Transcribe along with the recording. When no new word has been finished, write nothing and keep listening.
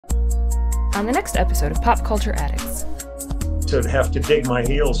on the next episode of Pop Culture Addicts. To have to dig my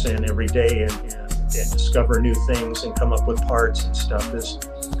heels in every day and discover new things and come up with parts and stuff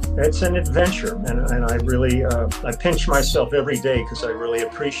it's an adventure, and I really I pinch myself every day because I really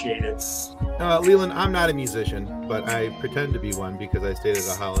appreciate it. Leland, I'm not a musician, but I pretend to be one because I stayed at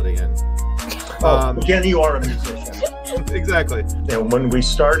a Holiday Inn. Again, you are a musician. Exactly. When we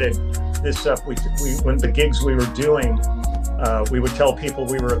started this up, when the gigs we were doing, we would tell people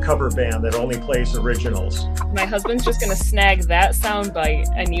we were a cover band that only plays originals. My husband's just going to snag that soundbite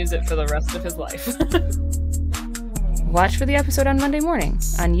and use it for the rest of his life. Watch for the episode on Monday morning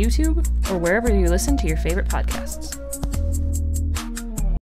on YouTube or wherever you listen to your favorite podcasts.